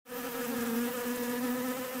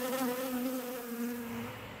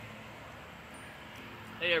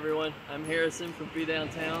Hey everyone, I'm Harrison from Bee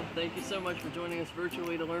Downtown. Thank you so much for joining us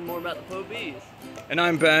virtually to learn more about the Poe bees. And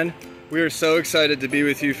I'm Ben. We are so excited to be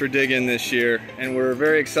with you for Dig In this year, and we're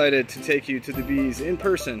very excited to take you to the bees in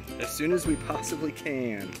person as soon as we possibly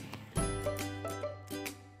can.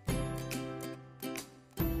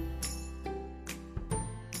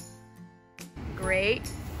 Great.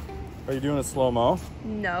 Are you doing a slow-mo?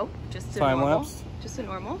 No, just a Time normal. lapse? Just a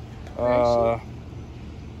normal. Where is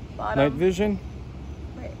she? Bottom. Night vision?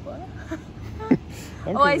 Wait, what?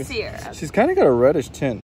 Oh, I see her. She's kind of got a reddish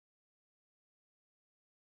tint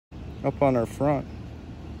up on her front.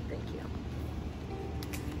 Thank you.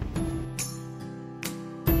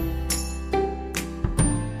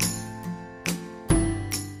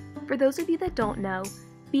 For those of you that don't know,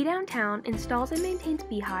 Bee Downtown installs and maintains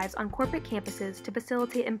beehives on corporate campuses to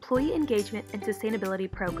facilitate employee engagement and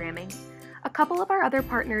sustainability programming. A couple of our other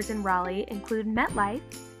partners in Raleigh include MetLife,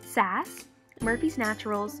 SAS, Murphy's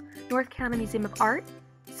Naturals, North Carolina Museum of Art,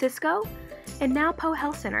 Cisco, and now Poe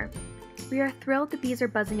Health Center. We are thrilled the bees are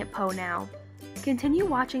buzzing at Poe now. Continue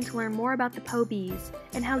watching to learn more about the Poe bees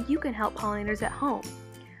and how you can help pollinators at home.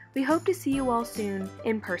 We hope to see you all soon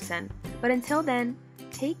in person, but until then,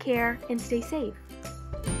 take care and stay safe.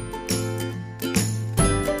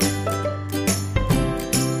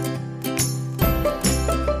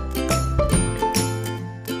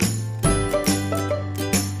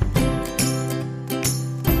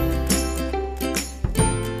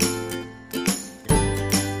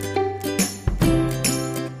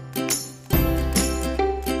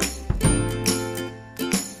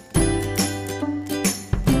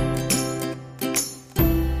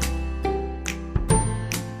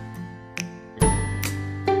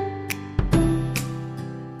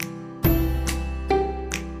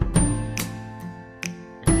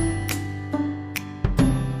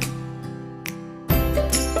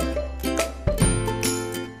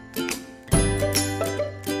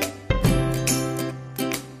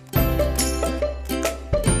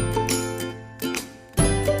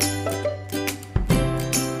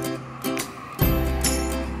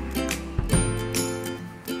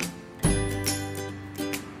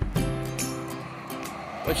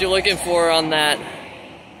 What you looking for on that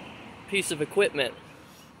piece of equipment?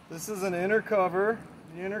 This is an inner cover.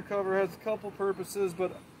 The inner cover has a couple purposes,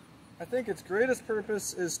 but I think its greatest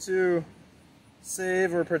purpose is to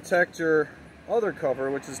save or protect your other cover,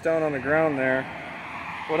 which is down on the ground there.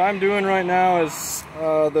 What I'm doing right now is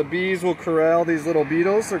the bees will corral these little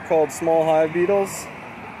beetles. They're called small hive beetles.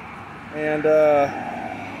 And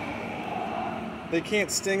they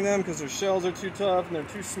can't sting them because their shells are too tough and they're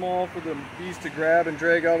too small for the bees to grab and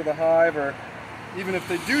drag out of the hive, or even if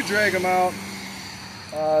they do drag them out,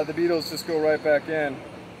 the beetles just go right back in.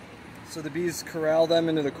 So the bees corral them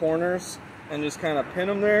into the corners and just kind of pin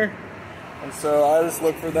them there. And so I just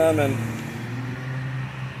look for them and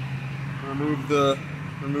remove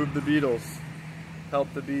the beetles.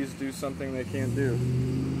 Help the bees do something they can't do.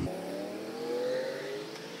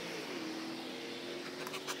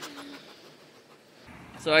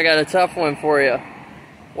 So I got a tough one for you.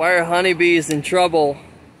 Why are honeybees in trouble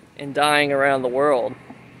and dying around the world?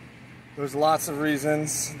 There's lots of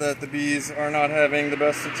reasons that the bees are not having the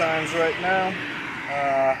best of times right now.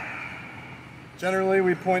 Generally,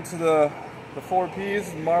 we point to the 4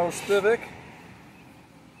 Ps, Marlow Spivak,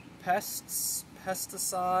 pests,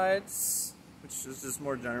 pesticides, which is just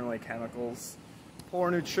more generally chemicals,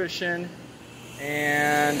 poor nutrition,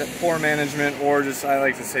 and poor management, or just, I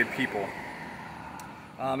like to say, people.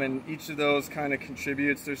 And each of those kind of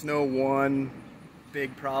contributes. There's no one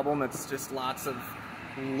big problem. It's just lots of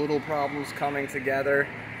little problems coming together.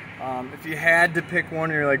 If you had to pick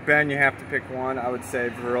one, you're like, Ben, you have to pick one, I would say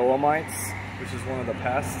varroa mites, which is one of the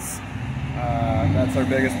pests. That's our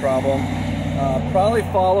biggest problem. Probably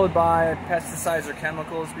followed by pesticides or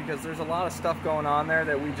chemicals, because there's a lot of stuff going on there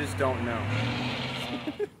that we just don't know.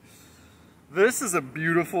 This is a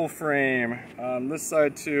beautiful frame on this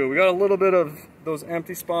side too. We got a little bit of those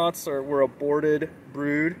empty spots, or we're a boarded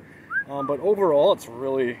brood, but overall it's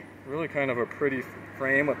really kind of a pretty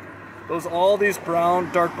frame with all these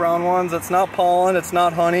brown, dark brown ones. It's not pollen, it's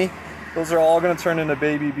not honey. Those are all going to turn into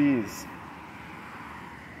baby bees.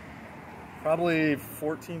 Probably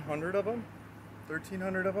 1,400 of them,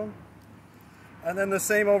 1,300 of them. And then the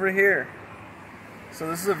same over here. So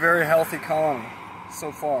this is a very healthy colony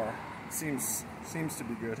so far. Seems to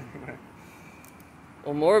be good anyway.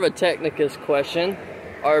 Well, more of a technicus question.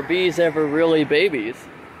 Are bees ever really babies?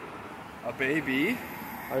 A baby?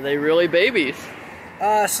 Are they really babies?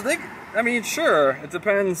 I mean, sure. It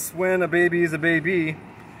depends when a baby is a baby.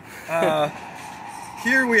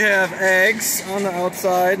 Here we have eggs on the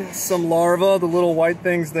outside, some larvae, the little white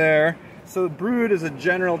things there. So brood is a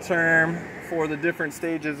general term for the different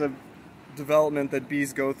stages of development that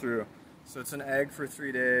bees go through. So it's an egg for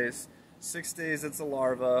 3 days, 6 days it's a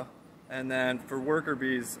larva, and then for worker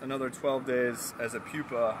bees, another 12 days as a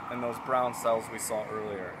pupa and those brown cells we saw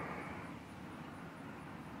earlier.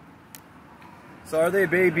 So are they a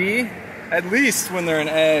baby? At least when they're an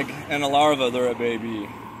egg and a larva, they're a baby.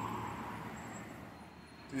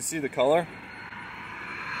 Do you see the color?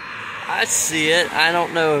 I see it. I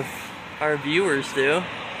don't know if our viewers do.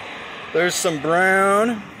 There's some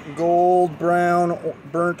brown, gold, brown,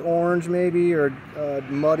 burnt orange maybe, or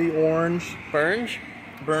muddy orange. Burns?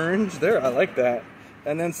 Burns, there, I like that.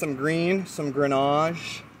 And then some green, some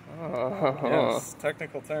grenache. Oh. Yes,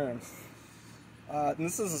 technical terms. And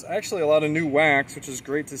this is actually a lot of new wax, which is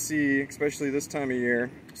great to see, especially this time of year.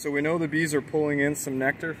 So we know the bees are pulling in some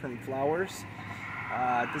nectar from flowers.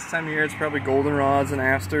 At this time of year, it's probably goldenrods and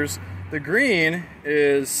asters. The green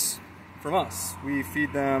is from us. We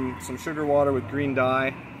feed them some sugar water with green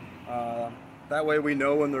dye. That way we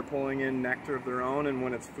know when they're pulling in nectar of their own and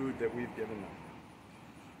when it's food that we've given them.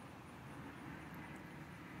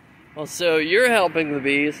 Well, so you're helping the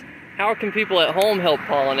bees. How can people at home help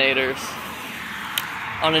pollinators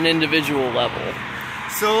on an individual level?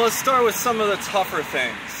 So let's start with some of the tougher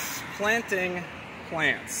things. Planting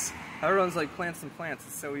plants. Everyone's like, plants and plants,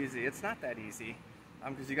 it's so easy. It's not that easy,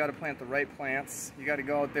 because you got to plant the right plants. You got to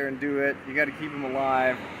go out there and do it. You got to keep them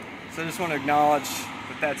alive. So I just want to acknowledge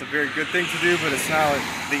that that's a very good thing to do, but it's not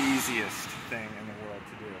the easiest thing in the world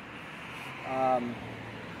to do.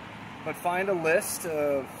 But find a list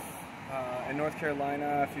of, in North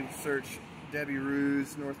Carolina, if you search Debbie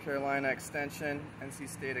Rue's North Carolina Extension, NC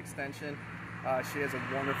State Extension, she has a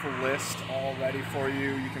wonderful list all ready for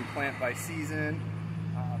you. You can plant by season.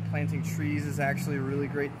 Planting trees is actually a really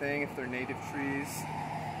great thing if they're native trees.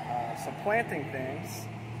 So planting things.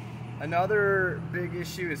 Another big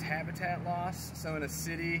issue is habitat loss. So in a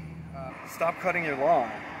city, stop cutting your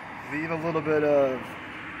lawn. Leave a little bit of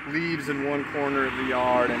leaves in one corner of the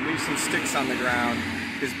yard and leave some sticks on the ground,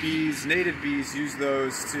 because bees, native bees, use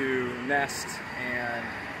those to nest and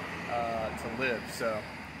to live. So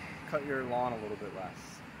cut your lawn a little bit less.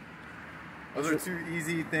 Those are two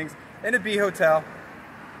easy things. And a bee hotel.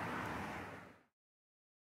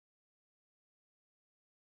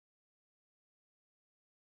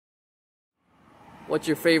 What's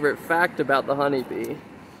your favorite fact about the honeybee?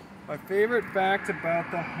 My favorite fact about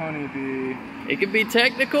the honeybee. It could be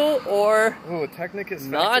technical or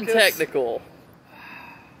non-technical.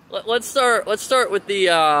 Let's start with the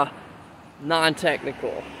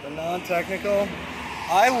non-technical. The non-technical.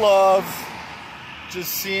 I love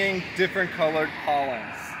just seeing different colored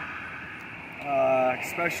pollens.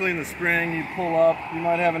 Especially in the spring, you pull up, you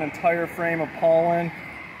might have an entire frame of pollen.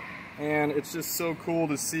 And it's just so cool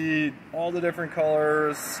to see all the different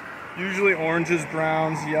colors, usually oranges,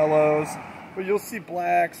 browns, yellows, but you'll see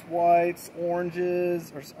blacks, whites,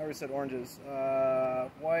 oranges, or I already said oranges,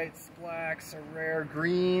 whites, blacks are rare,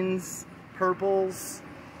 greens, purples.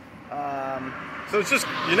 So it's just,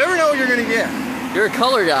 you never know what you're going to get. You're a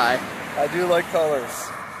color guy. I do like colors.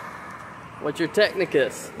 What's your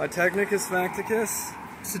technicus? My technicus facticus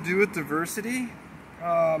has to do with diversity.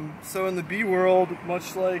 So in the bee world,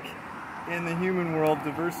 much like in the human world,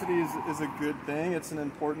 diversity is a good thing. It's an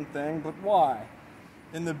important thing, but why?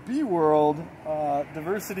 In the bee world,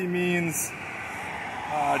 diversity means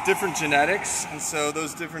different genetics, and so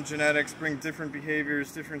those different genetics bring different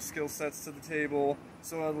behaviors, different skill sets to the table,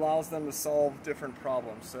 so it allows them to solve different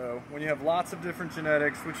problems. So when you have lots of different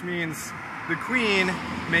genetics, which means the queen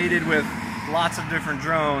mated with lots of different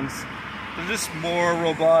drones, they're just more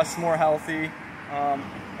robust, more healthy.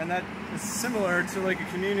 And that is similar to like a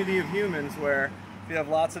community of humans, where if you have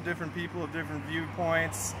lots of different people of different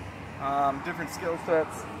viewpoints, different skill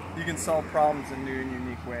sets, you can solve problems in new and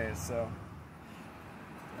unique ways. So,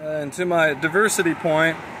 and to my diversity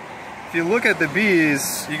point, if you look at the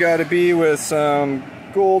bees, you got a bee with some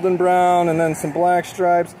golden brown and then some black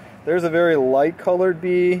stripes. There's a very light colored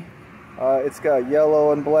bee. It's got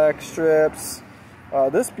yellow and black strips.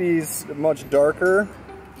 This bee's much darker.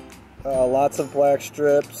 Lots of black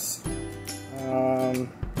strips. Those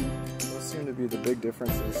seem to be the big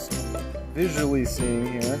differences visually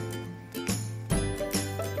seeing here.